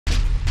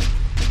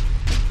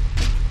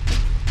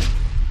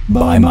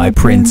By my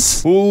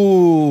prince.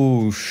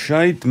 Oh,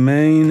 shite,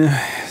 man.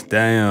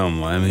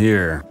 Damn, I'm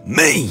here.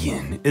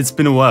 Man, it's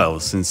been a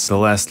while since the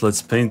last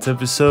Let's Paint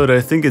episode.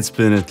 I think it's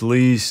been at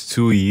least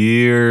 2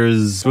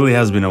 years. It really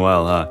has been a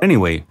while, huh?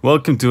 Anyway,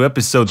 welcome to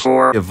episode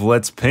 4 of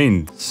Let's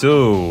Paint.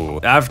 So,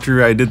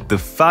 after I did the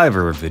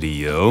Fiverr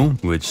video,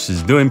 which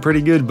is doing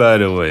pretty good by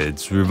the way,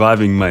 it's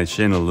reviving my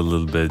channel a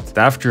little bit.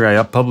 After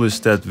I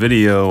published that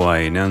video, I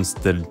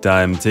announced that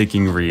I'm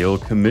taking real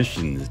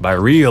commissions. By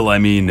real, I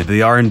mean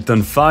they aren't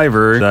on Fiverr.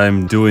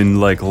 I'm doing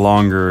like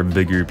longer,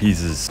 bigger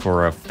pieces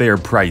for a fair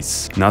price.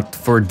 Not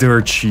for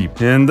dirt cheap.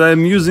 And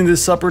I'm using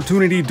this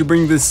opportunity to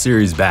bring this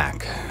series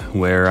back,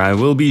 where I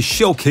will be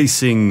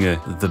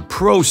showcasing the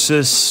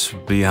process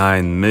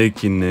behind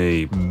making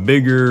a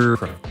bigger,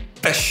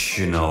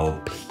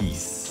 professional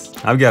piece.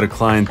 I've got a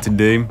client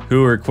today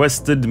who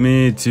requested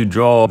me to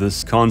draw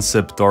this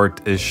concept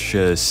art-ish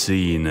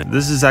scene.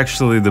 This is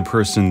actually the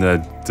person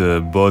that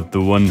bought the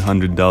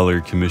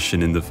 $100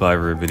 commission in the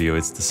Fiverr video.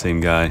 It's the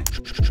same guy.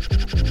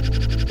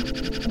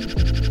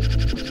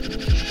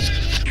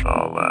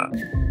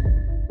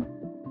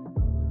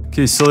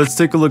 Okay, so let's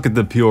take a look at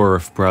the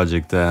PRF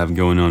project I have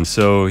going on.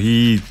 So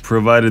he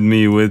provided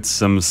me with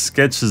some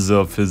sketches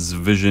of his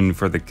vision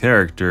for the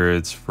character.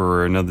 It's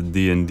for another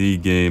D&D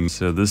game.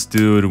 So this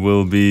dude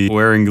will be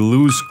wearing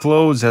loose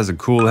clothes, has a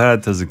cool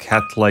hat, has a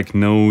cat-like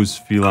nose,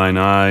 feline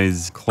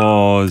eyes,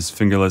 claws,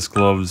 fingerless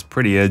gloves,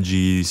 pretty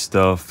edgy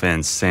stuff,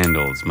 and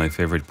sandals, my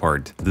favorite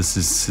part. This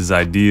is his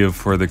idea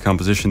for the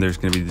composition. There's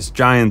gonna be this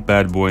giant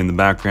bad boy in the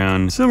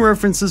background. Some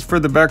references for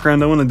the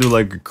background. I want to do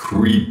like a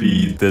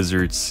creepy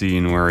desert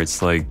scene where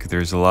it's like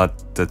there's a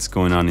lot that's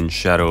going on in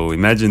shadow.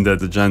 Imagine that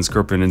the giant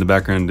scorpion in the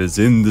background is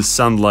in the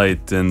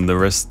sunlight and the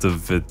rest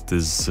of it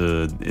is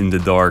in the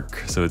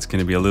dark, so it's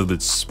gonna be a little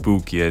bit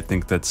spooky. I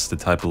think that's the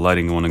type of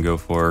lighting I want to go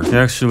for. I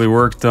actually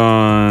worked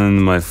on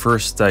my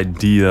first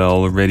idea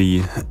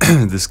already.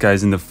 This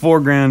guy's in the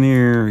foreground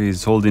here.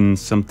 He's holding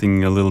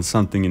something, a little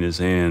something in his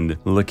hand,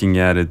 looking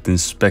at it,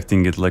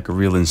 inspecting it like a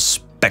real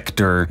inspector.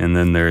 And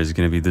then there's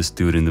gonna be this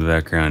dude in the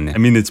background. I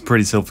mean, it's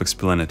pretty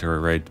self-explanatory,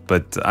 right?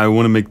 But I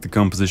want to make the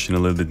composition a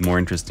little bit more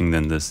interesting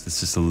than this.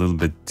 It's just a little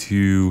bit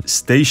too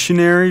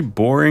stationary,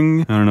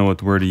 boring. I don't know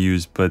what word to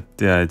use, but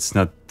yeah, it's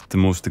not the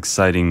most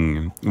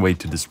exciting way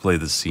to display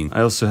this scene.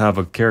 I also have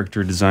a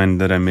character design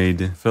that I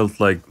made.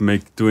 Felt like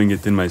doing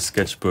it in my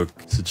sketchbook.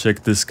 So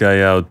check this guy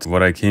out.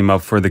 What I came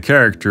up for the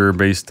character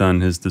based on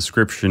his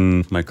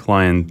description. My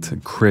client,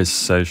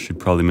 Chris, I should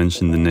probably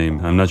mention the name.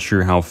 I'm not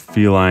sure how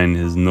feline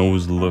his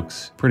nose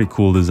looks. Pretty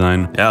cool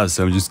design. Yeah,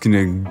 so I'm just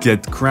gonna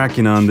get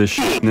cracking on this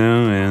shit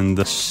now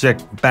and check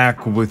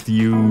back with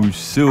you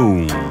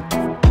soon.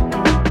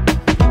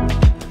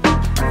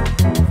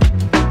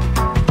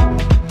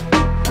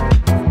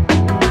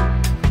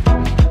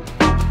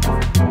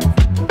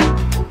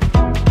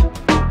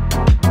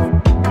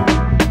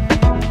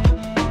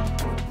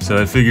 So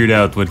I figured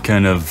out what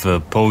kind of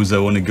pose I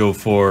want to go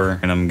for,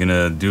 and I'm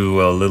gonna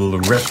do a little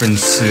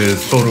reference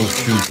photo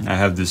shoot. I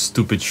have this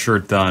stupid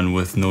shirt on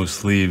with no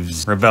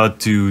sleeves. We're about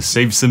to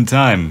save some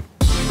time.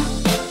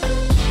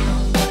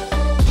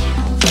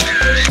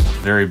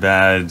 Very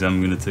bad.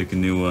 I'm gonna take a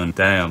new one.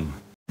 Damn.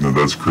 No,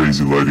 that's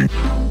crazy lighting.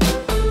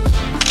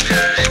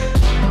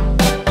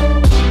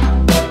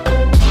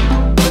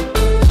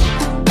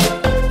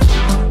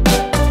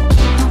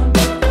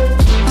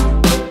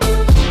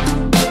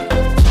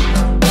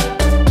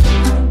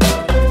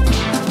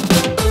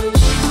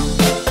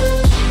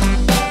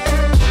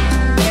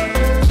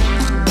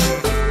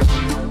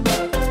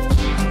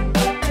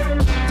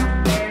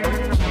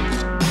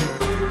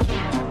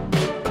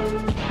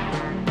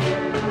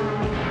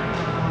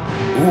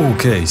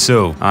 Okay,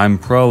 so I'm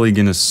probably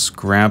gonna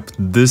scrap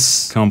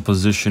this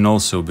composition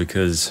also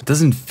because it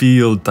doesn't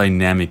feel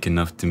dynamic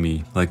enough to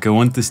me. Like, I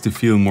want this to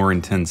feel more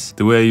intense.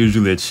 The way I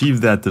usually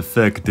achieve that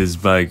effect is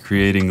by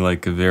creating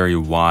like a very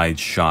wide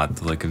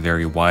shot, like a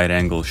very wide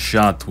angle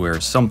shot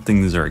where some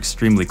things are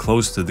extremely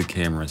close to the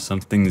camera,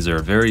 some things are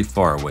very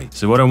far away.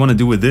 So what I want to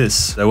do with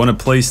this, I want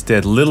to place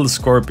that little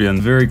scorpion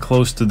very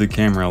close to the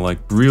camera, like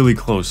really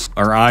close.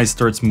 Our eye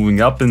starts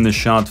moving up in the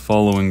shot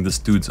following this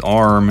dude's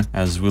arm.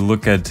 As we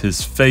look at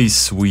his face,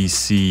 we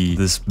see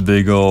this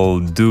big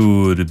old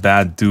dude,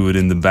 bad dude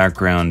in the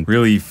background,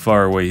 really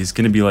far away. He's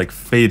gonna be like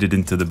faded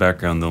into the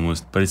background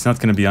almost, but it's not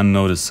gonna be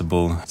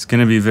unnoticeable. It's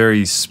gonna be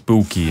very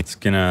spooky. It's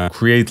gonna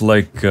create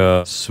like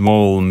a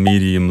small,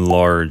 medium,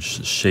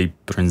 large shape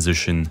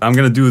transition. I'm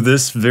gonna do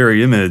this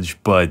very image,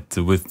 but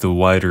with the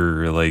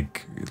wider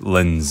like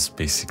lens,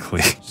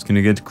 basically. Just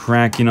gonna get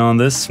cracking on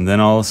this, and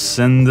then I'll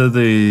send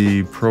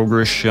the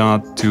progress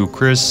shot to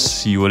Chris,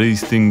 see what he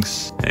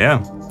thinks.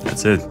 Yeah,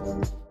 that's it.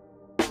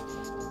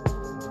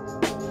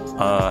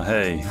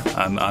 Hey,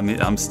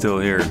 I'm still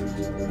here.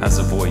 As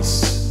a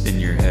voice in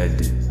your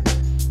head.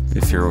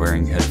 If you're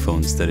wearing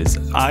headphones, that is.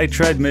 I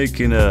tried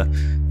making a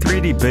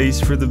 3D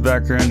base for the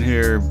background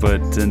here,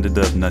 but ended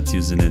up not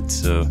using it,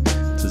 so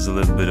it was a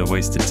little bit of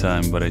wasted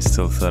time, but I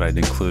still thought I'd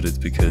include it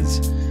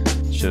because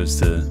it shows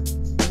the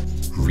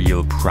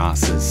real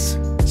process.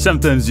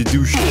 Sometimes you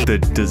do shit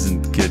that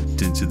doesn't get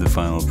into the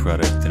final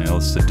product, and I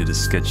also did a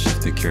sketch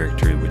of the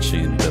character which I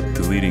ended up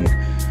deleting.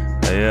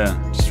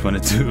 Yeah, just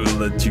wanted to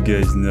let you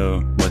guys know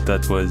what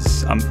that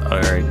was.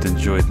 Alright,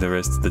 enjoy the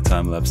rest of the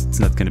time lapse. It's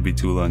not gonna be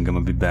too long, I'm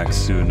gonna be back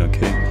soon,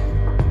 okay?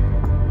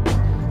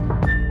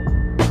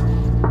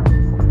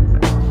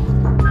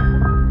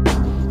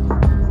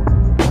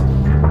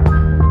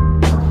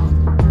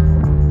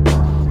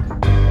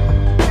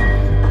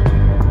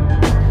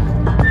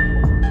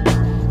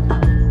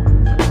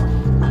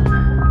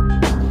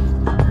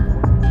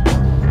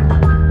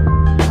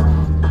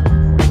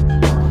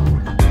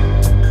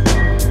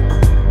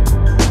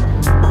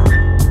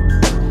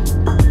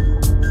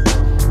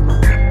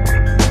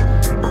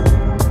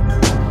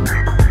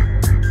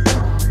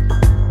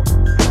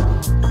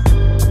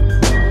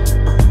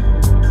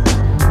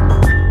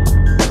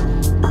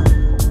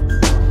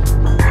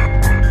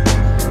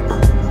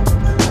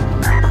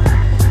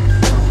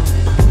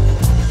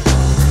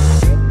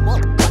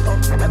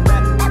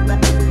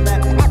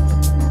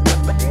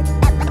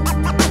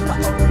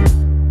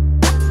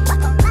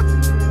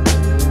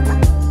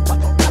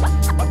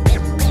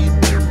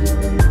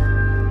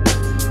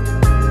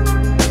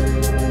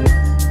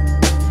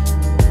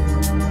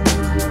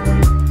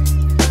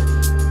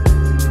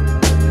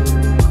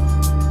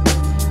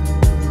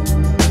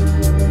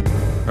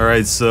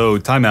 Alright, so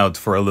time out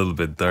for a little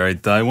bit,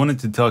 alright? I wanted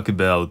to talk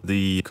about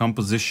the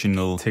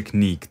compositional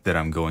technique that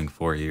I'm going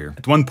for here.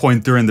 At one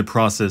point during the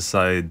process,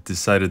 I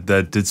decided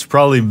that it's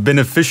probably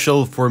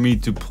beneficial for me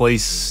to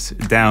place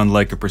down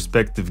like a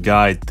perspective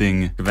guide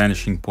thing, a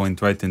vanishing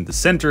point right in the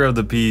center of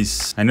the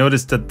piece. I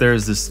noticed that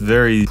there's this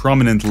very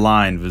prominent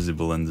line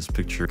visible in this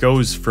picture. It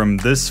goes from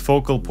this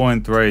focal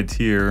point right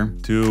here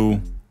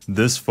to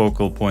this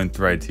focal point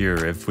right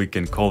here, if we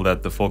can call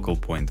that the focal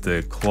point.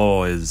 The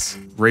claw is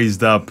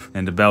raised up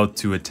and about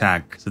to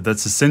attack. So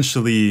that's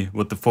essentially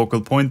what the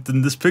focal point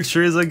in this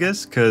picture is, I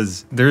guess,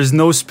 because there's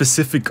no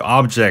specific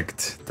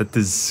object that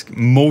is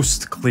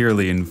most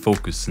clearly in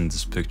focus in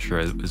this picture,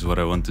 is what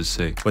I want to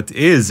say. What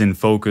is in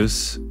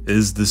focus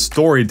is the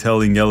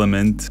storytelling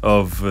element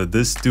of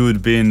this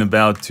dude being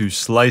about to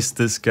slice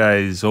this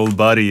guy's whole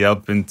body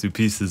up into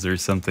pieces or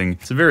something.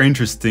 It's a very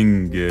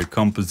interesting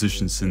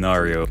composition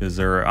scenario, because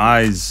our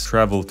eyes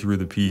travel through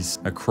the piece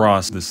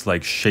across this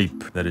like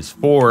shape that is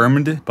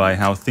formed by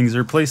how things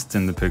are placed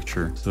in the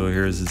picture. So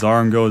here's his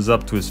arm goes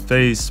up to his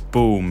face,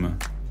 boom,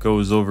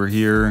 goes over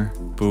here,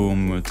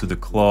 boom, to the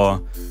claw,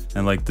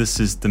 and like this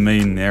is the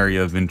main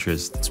area of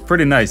interest. It's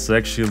pretty nice,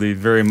 actually.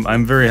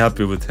 I'm very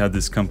happy with how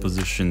this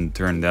composition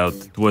turned out.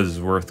 It was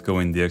worth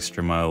going the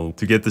extra mile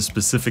to get the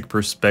specific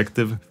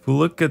perspective. If we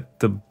look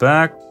at the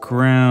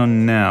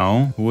background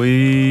now,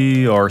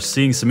 we are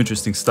seeing some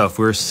interesting stuff.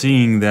 We're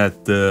seeing that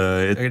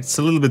it's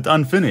a little bit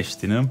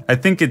unfinished, you know? I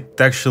think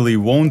it actually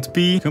won't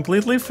be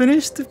completely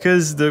finished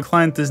because the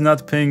client is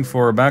not paying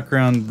for a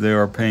background. They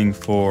are paying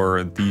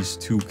for these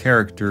two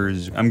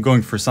characters. I'm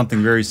going for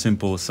something very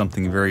simple,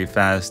 something very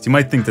fast. You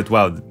might think that,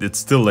 wow, it's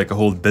still like a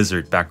whole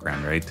desert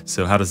background, right?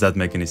 So how does that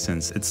make any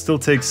sense? It still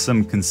takes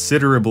some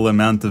considerable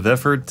amount of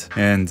effort.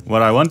 And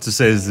what I want to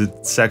say is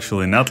it's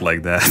actually not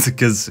like that,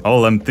 because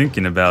all I'm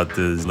thinking about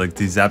is like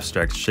these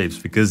abstract shapes,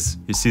 because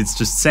you see, it's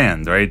just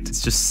sand, right?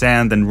 It's just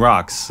sand and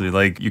rocks. So,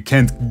 like, you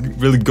can't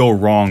really go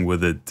wrong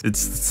with it.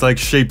 It's like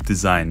shape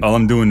design. All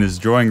I'm doing is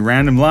drawing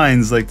random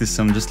lines like this.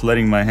 I'm just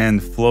letting my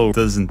hand flow. It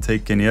doesn't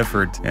take any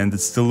effort, and it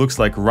still looks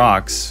like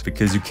rocks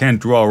because you can't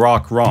draw a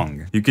rock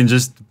wrong. You can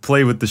just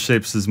play with the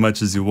shapes as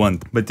much as you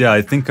want. But yeah,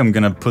 I think I'm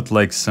gonna put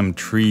like some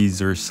trees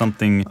or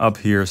something up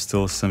here,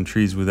 still some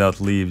trees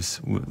without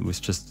leaves,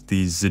 with just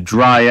these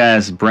dry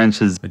ass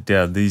branches. But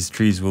yeah, these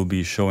trees will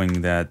be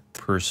showing that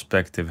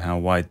perspective, how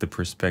wide the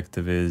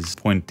perspective is,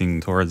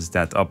 pointing towards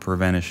that upper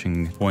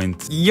vanishing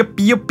point. Yep.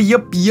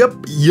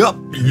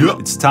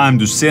 It's time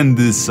to send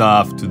this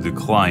off to the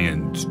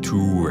client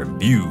to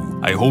review.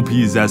 I hope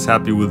he is as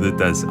happy with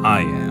it as I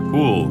am.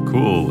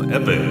 Cool,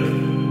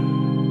 epic.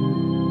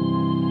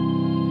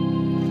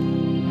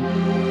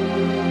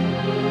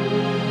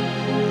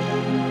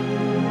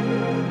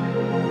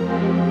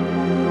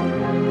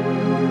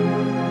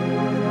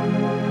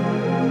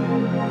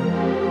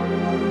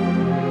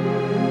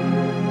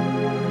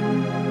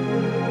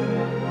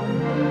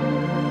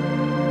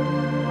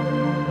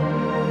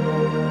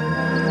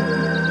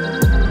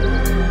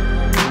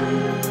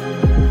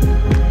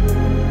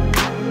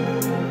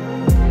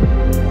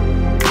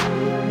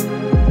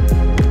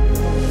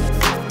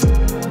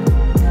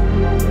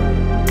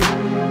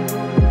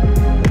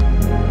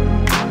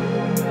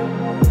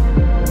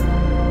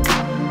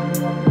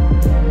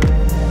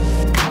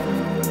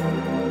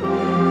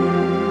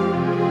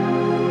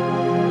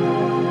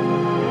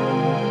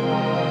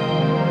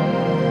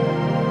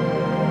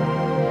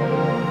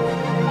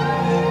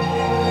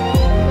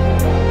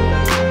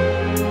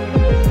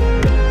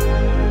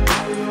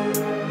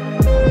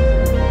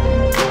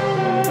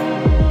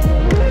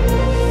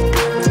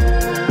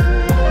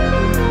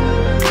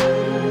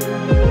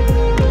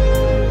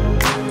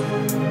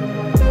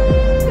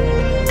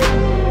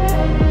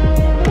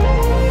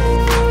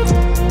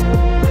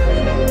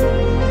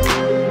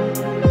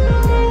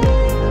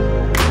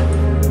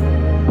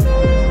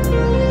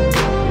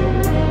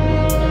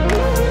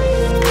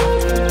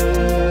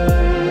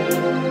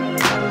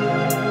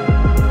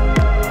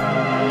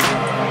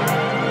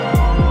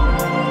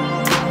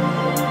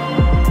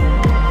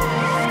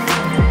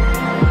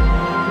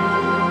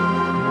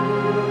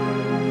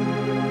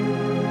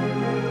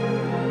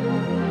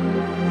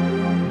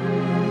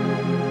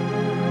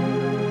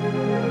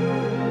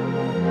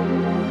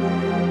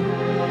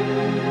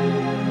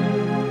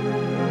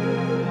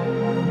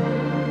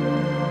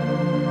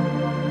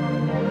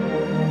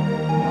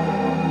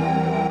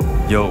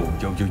 Yo,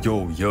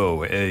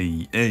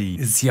 hey,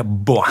 it's your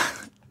boy,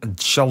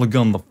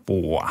 Shotgun the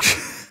 4.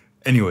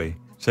 Anyway,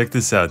 check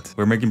this out.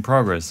 We're making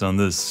progress on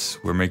this.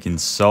 We're making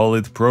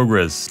solid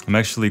progress. I'm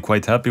actually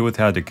quite happy with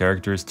how the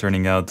character is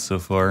turning out so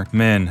far.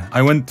 Man,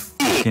 I went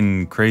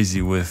fucking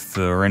crazy with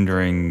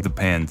rendering the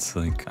pants.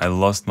 Like, I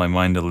lost my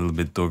mind a little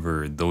bit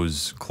over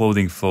those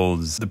clothing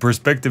folds. The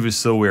perspective is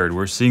so weird.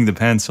 We're seeing the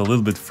pants a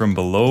little bit from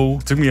below.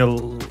 It took me a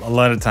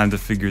lot of time to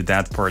figure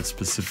that part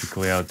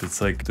specifically out. It's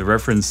like the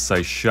reference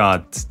I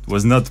shot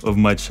was not of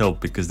much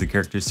help because the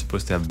character is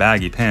supposed to have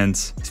baggy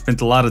pants. I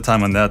spent a lot of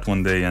time on that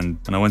one day, and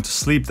when I went to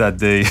sleep that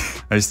day,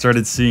 I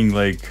started seeing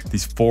like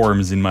these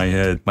forms in my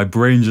head. My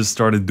brain just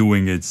started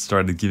doing it,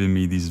 started giving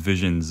me these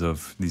visions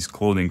of these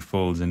clothing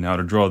folds and how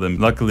to draw them.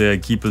 Luckily, I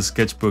keep a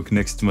sketchbook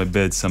next to my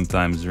bed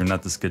sometimes, or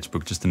not a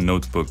sketchbook, just a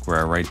notebook where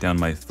I write down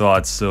my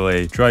thoughts. So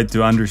I tried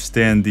to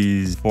understand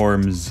these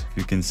forms. If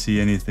you can see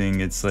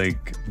anything, it's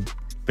like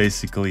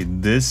basically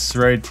this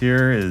right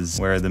here is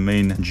where the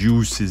main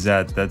juice is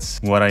at. That's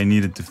what I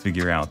needed to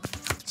figure out.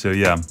 So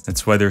yeah,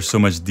 that's why there's so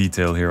much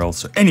detail here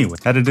also. Anyway,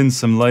 added in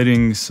some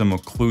lighting, some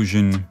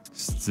occlusion.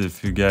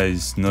 If you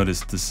guys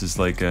noticed, this is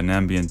like an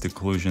ambient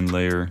occlusion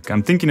layer.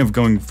 I'm thinking of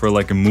going for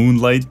like a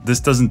moonlight. This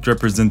doesn't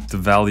represent the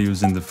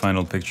values in the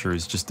final picture.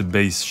 It's just the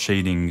base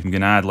shading. I'm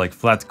gonna add like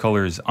flat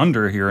colors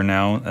under here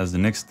now as the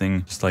next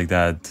thing. Just like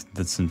that.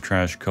 That's some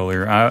trash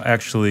color. I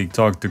actually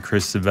talked to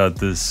Chris about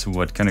this,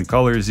 what kind of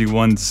colors he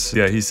wants.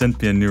 Yeah, he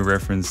sent me a new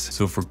reference.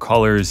 So for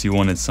colors, he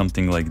wanted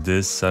something like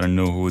this. I don't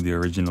know who the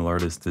original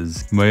artist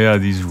is. But yeah,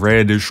 these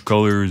reddish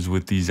colors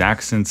with these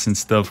accents and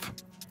stuff.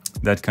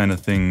 That kind of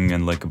thing,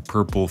 and like a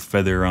purple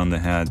feather on the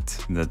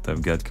hat that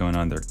I've got going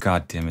on there.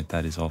 God damn it,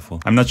 that is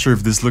awful. I'm not sure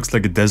if this looks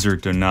like a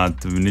desert or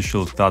not. The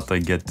initial thought I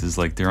get is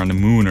like they're on the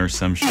moon or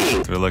some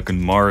shit. They're like on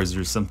Mars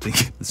or something.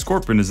 The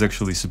scorpion is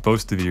actually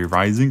supposed to be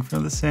rising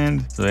from the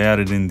sand. So I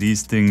added in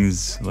these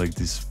things, like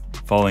this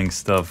falling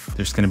stuff.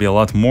 There's gonna be a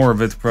lot more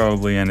of it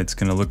probably, and it's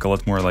gonna look a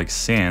lot more like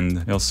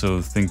sand. I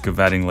also think of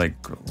adding like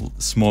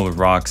smaller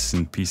rocks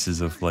and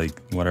pieces of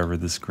like whatever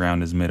this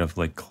ground is made of,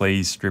 like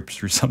clay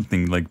strips or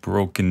something, like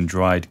broken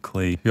dried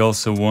clay. He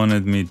also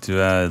wanted me to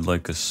add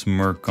like a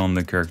smirk on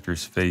the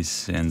character's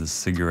face and a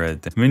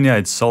cigarette. I mean, yeah,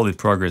 it's solid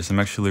progress. I'm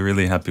actually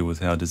really happy with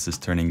how this is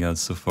turning out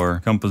so far.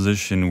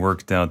 Composition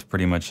worked out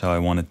pretty much how I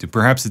wanted to.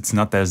 Perhaps it's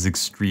not as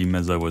extreme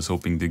as I was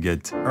hoping to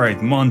get. All right,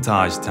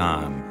 montage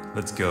time.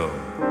 Let's go.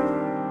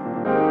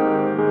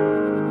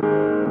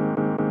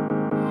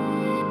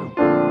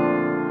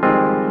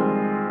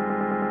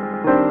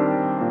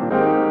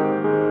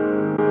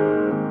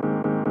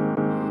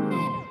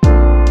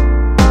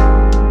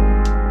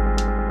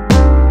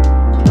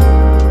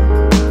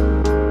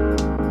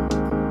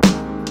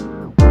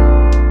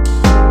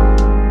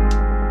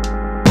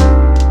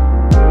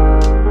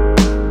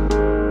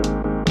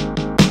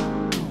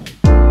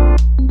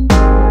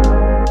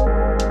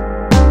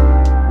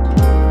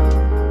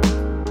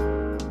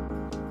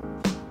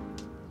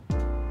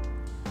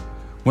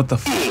 What the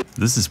f?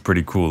 This is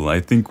pretty cool. I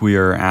think we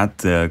are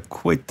at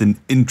quite an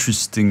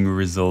interesting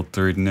result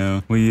right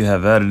now. We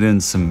have added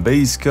in some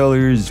base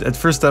colors. At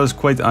first I was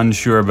quite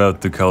unsure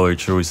about the color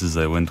choices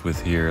I went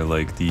with here,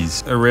 like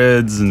these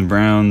reds and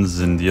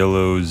browns and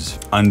yellows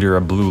under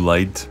a blue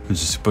light,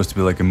 which is supposed to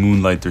be like a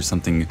moonlight or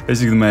something.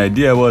 Basically my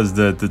idea was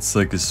that it's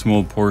like a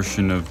small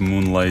portion of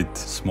moonlight,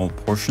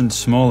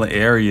 small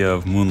area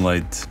of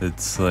moonlight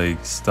that's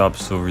like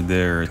stops over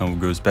there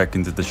and goes back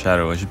into the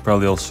shadow. I should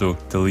probably also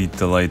delete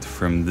the light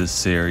from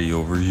this area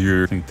over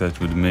here. I think that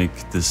would make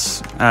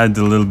this add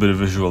a little bit of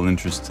visual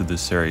interest to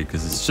this area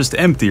because it's just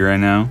empty right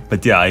now.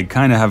 But yeah, I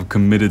kind of have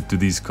committed to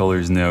these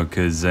colors now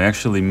because I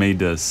actually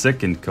made a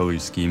second color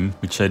scheme,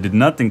 which I did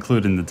not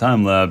include in the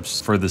time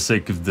lapse for the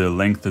sake of the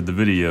length of the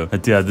video.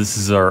 But yeah, this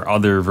is our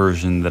other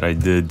version that I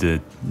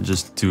did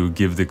just to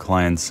give the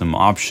client some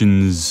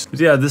options.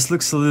 But yeah, this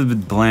looks a little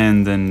bit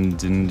bland and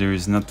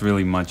there's not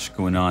really much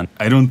going on.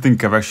 I don't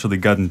think I've actually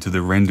gotten to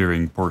the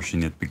rendering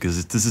portion yet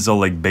because this is all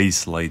like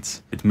base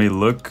lights. It may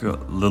look a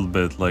little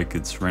bit like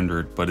it's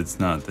rendered, but it's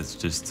not. It's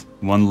just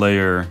one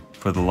layer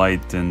for the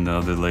light and the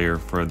other layer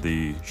for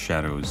the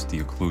shadows, the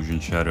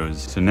occlusion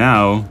shadows. So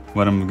now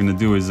what I'm gonna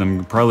do is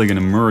I'm probably gonna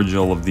merge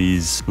all of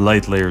these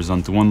light layers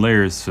onto one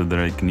layer so that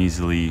I can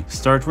easily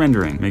start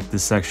rendering, make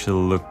this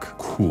actually look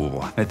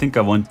cool. I think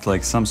I want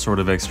like some sort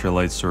of extra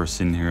light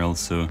source in here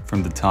also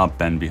from the top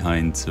and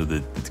behind so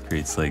that it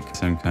creates like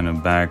some kind of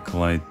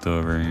backlight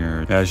over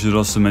here. Yeah, I should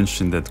also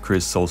mention that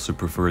Chris also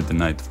preferred the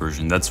night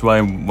version. That's why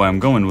I'm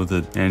going with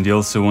it. And he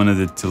also wanted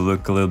it to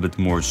look a little bit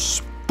more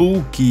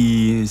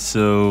spooky,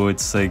 so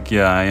it's like,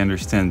 yeah, I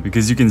understand,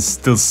 because you can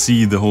still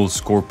see the whole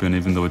scorpion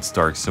even though it's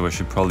dark, so I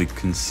should probably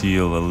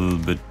conceal a little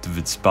bit of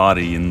its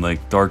body in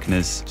like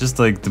darkness, just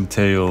like the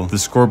tail. The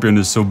scorpion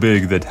is so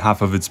big that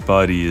half of its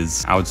body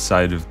is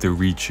outside of the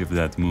reach of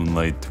that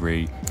moonlight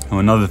ray. Oh,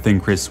 another thing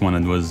Chris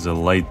wanted was a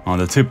light on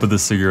the tip of the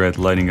cigarette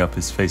lighting up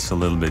his face a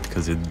little bit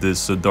because it is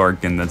so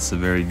dark, and that's a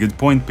very good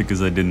point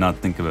because I did not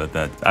think about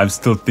that. I'm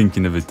still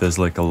thinking of it as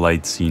like a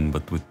light scene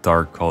but with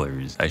dark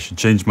colors. I should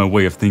change my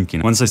way of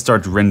thinking. Once once I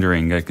start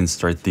rendering, I can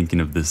start thinking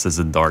of this as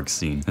a dark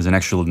scene, as an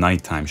actual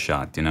nighttime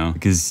shot, you know?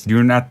 Because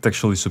you're not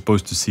actually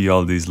supposed to see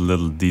all these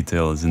little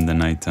details in the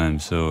nighttime,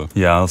 so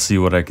yeah, I'll see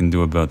what I can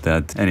do about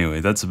that. Anyway,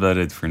 that's about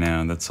it for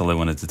now. That's all I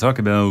wanted to talk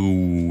about.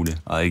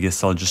 I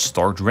guess I'll just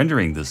start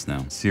rendering this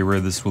now. See where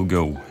this will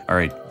go.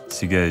 Alright,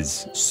 see you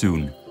guys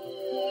soon.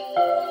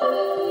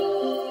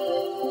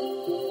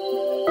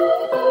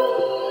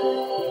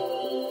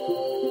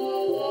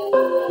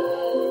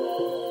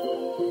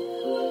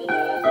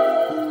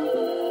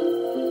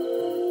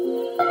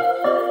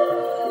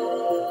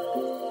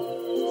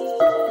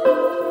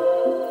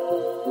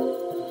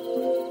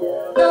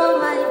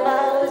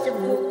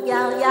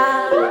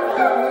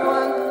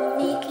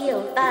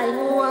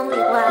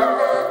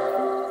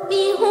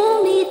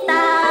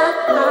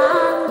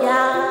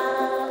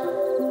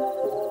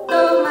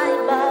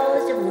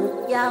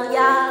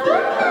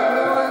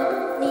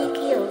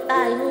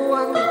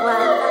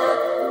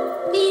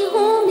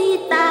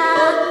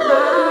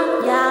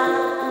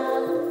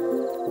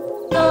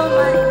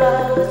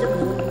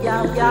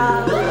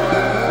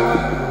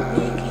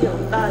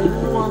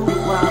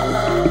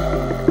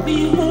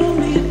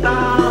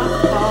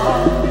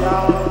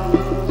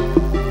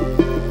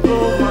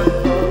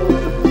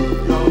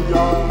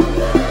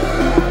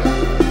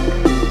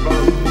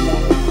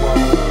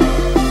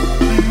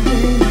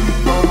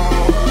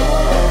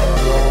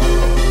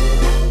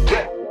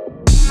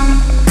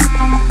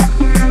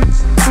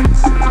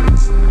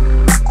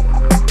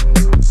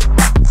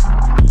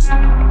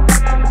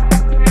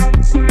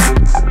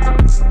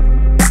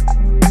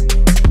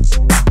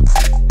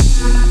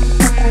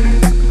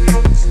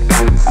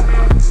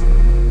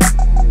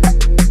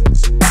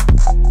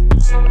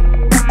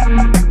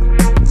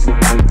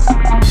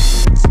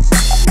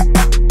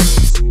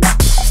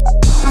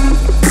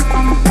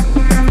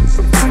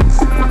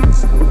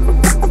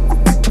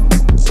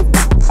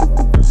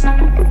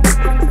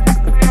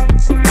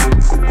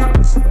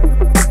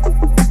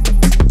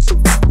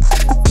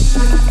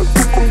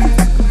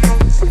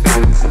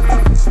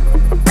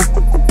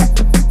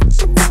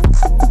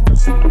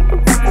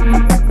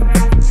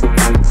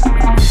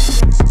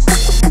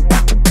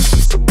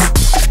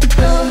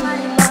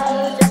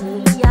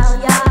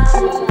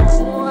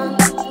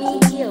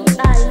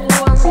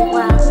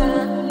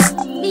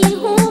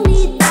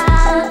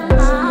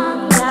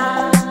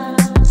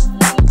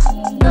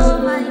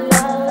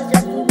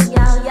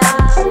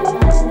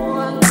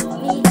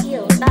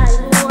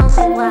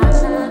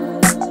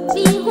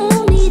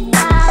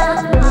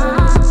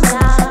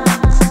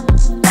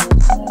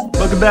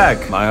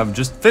 Back. I have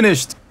just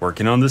finished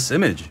working on this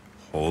image.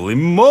 Holy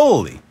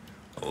moly.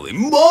 Holy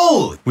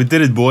moly. We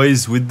did it,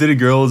 boys. We did it,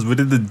 girls. We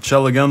did the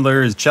Chella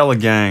Gundlers, Chella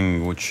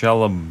Gang with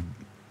Chuggalos.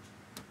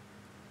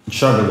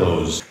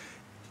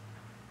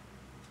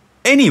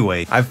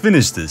 Anyway, I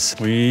finished this.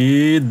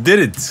 We did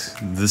it.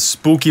 The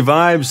spooky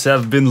vibes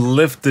have been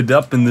lifted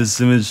up in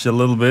this image a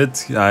little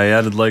bit. I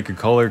added like a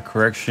color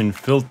correction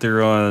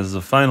filter as a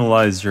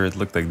finalizer. It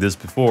looked like this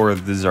before.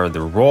 These are the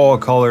raw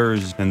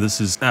colors, and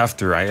this is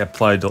after I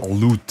applied a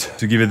loot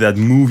to give it that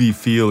movie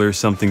feel or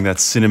something, that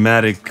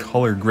cinematic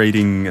color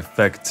grading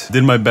effect.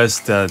 Did my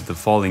best at the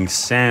falling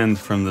sand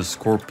from the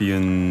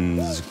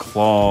scorpion's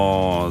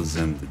claws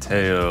and the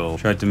tail.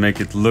 Tried to make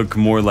it look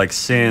more like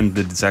sand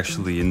that is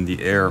actually in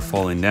the air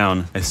falling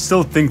down. I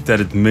still think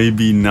that it may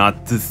be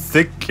not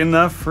thick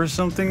enough or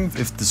something.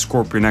 If the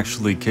scorpion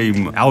actually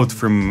came out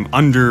from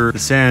under the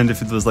sand,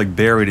 if it was like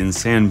buried in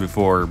sand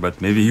before, but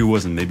maybe he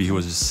wasn't. Maybe he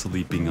was just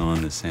sleeping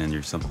on the sand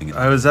or something.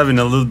 I was having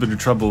a little bit of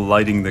trouble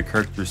lighting the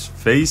character's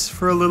face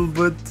for a little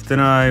bit.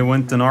 Then I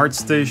went to an art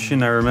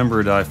station. I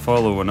remembered I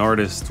follow an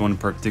artist, one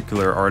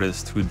particular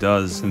artist who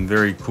does some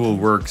very cool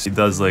works. He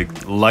does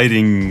like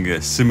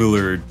lighting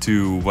similar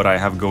to what I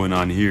have going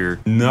on here.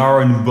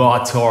 Naran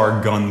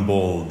Batar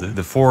Gunbold.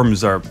 The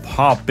forms are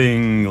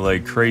popping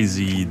like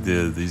crazy.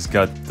 He's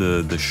got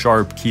the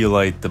sharp key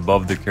light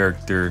above the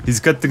character.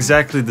 He's got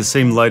exactly the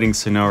same lighting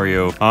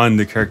scenario on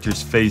the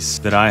character's face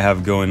that I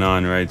have going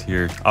on right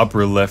here.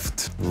 Upper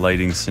left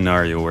lighting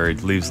scenario where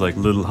it leaves like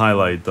little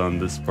highlight on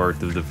this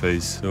part of the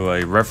face. So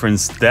I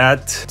referenced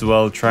that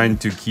while trying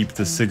to keep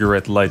the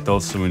cigarette light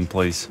also in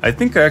place. I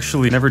think I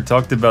actually never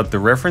talked about the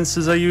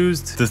references I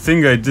used. The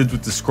thing I did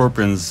with the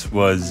scorpions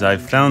was I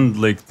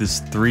found like this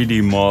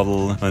 3D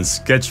model on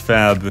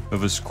Sketchfab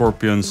of a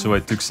scorpion, so I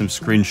took some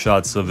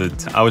screenshots of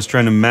it. I was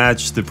trying to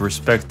match the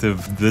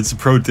perspective. That's a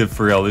pro tip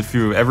for y'all. If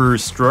you ever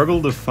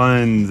struggle to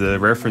find the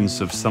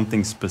reference of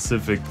something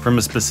specific from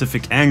a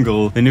specific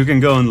angle, then you can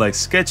go on like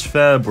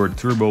Sketchfab or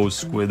Turbo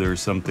Squid or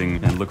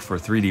something and look for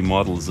 3D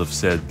models of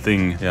said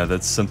thing. Yeah,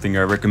 that's something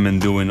I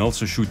recommend doing.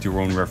 Also shoot your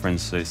own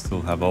reference. I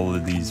still have all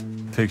of these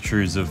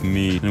pictures of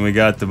me. And we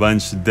got a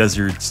bunch of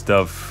desert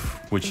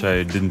stuff which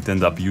I didn't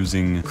end up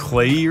using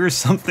clay or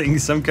something,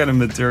 some kind of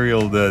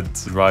material that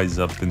dries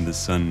up in the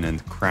sun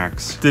and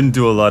cracks. Didn't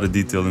do a lot of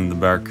detail in the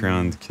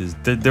background because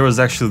there was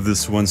actually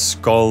this one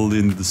skull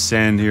in the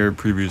sand here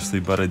previously,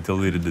 but I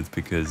deleted it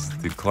because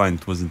the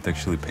client wasn't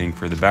actually paying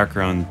for the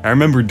background. I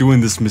remember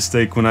doing this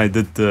mistake when I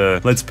did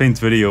the Let's Paint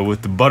video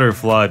with the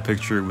butterfly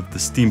picture, with the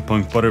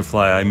steampunk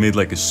butterfly. I made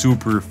like a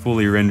super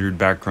fully rendered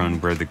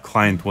background where the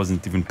client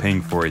wasn't even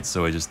paying for it,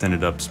 so I just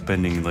ended up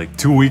spending like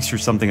 2 weeks or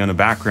something on a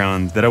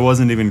background that I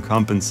wasn't even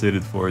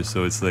compensated for,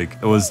 so it's like,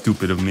 it was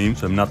stupid of me,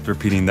 so I'm not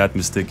repeating that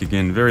mistake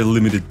again. Very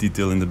limited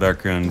detail in the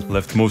background,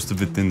 left most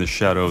of it in the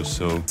shadow,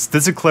 so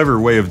that's a clever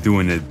way of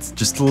doing it.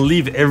 Just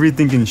leave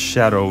everything in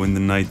shadow in the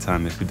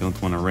nighttime if you don't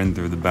want to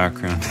render the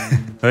background.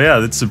 Oh yeah,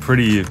 that's a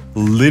pretty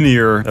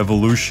linear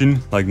evolution,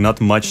 like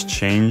not much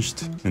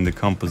changed in the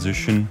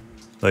composition.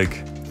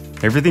 Like,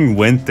 everything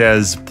went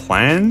as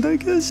planned, I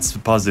guess? It's a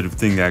positive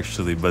thing,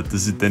 actually, but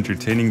is it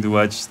entertaining to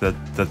watch?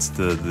 That's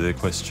the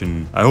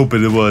question. I hope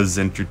it was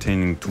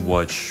entertaining to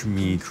watch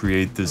me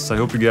create this. I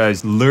hope you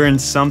guys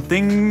learned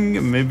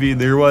something. Maybe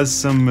there was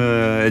some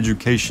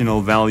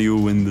educational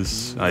value in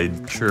this. I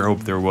sure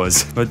hope there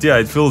was. But yeah,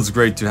 it feels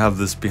great to have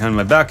this behind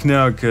my back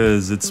now,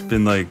 because it's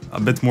been like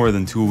a bit more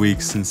than 2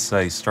 weeks since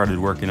I started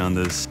working on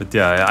this. But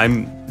yeah,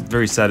 I'm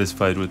very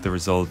satisfied with the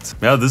result.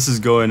 Yeah, this is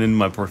going in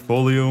my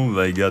portfolio.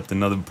 I got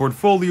another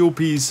portfolio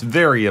piece.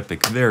 Very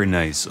epic, very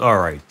nice.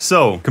 Alright,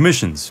 so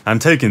commissions, I'm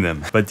taking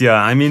them. But yeah,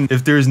 I mean,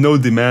 if there's no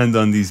demand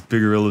on these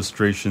bigger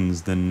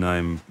illustrations, then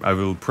I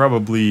will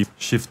probably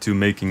shift to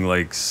making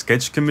like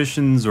sketch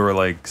commissions or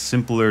like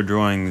simpler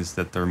drawings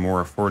that are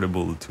more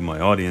affordable to my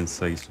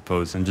audience, I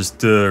suppose. And just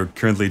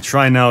currently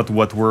trying out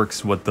what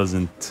works, what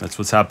doesn't. That's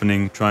what's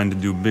happening. Trying to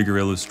do bigger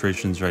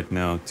illustrations right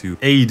now to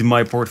aid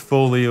my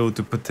portfolio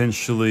to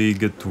potentially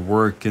get to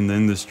work in the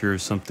industry or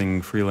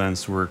something,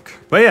 freelance work.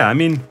 But yeah, I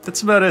mean,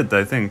 that's about it,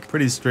 I think.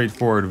 Pretty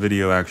straightforward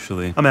video,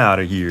 actually. I'm out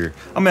of here.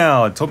 I'm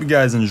out. Hope you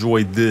guys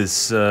enjoyed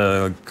this.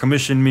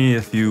 Commission me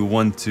if you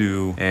want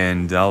to,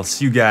 and I'll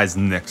see you guys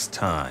next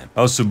time.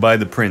 Also, buy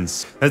the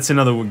prints. That's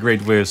another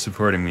great way of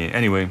supporting me.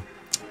 Anyway,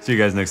 see you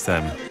guys next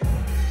time.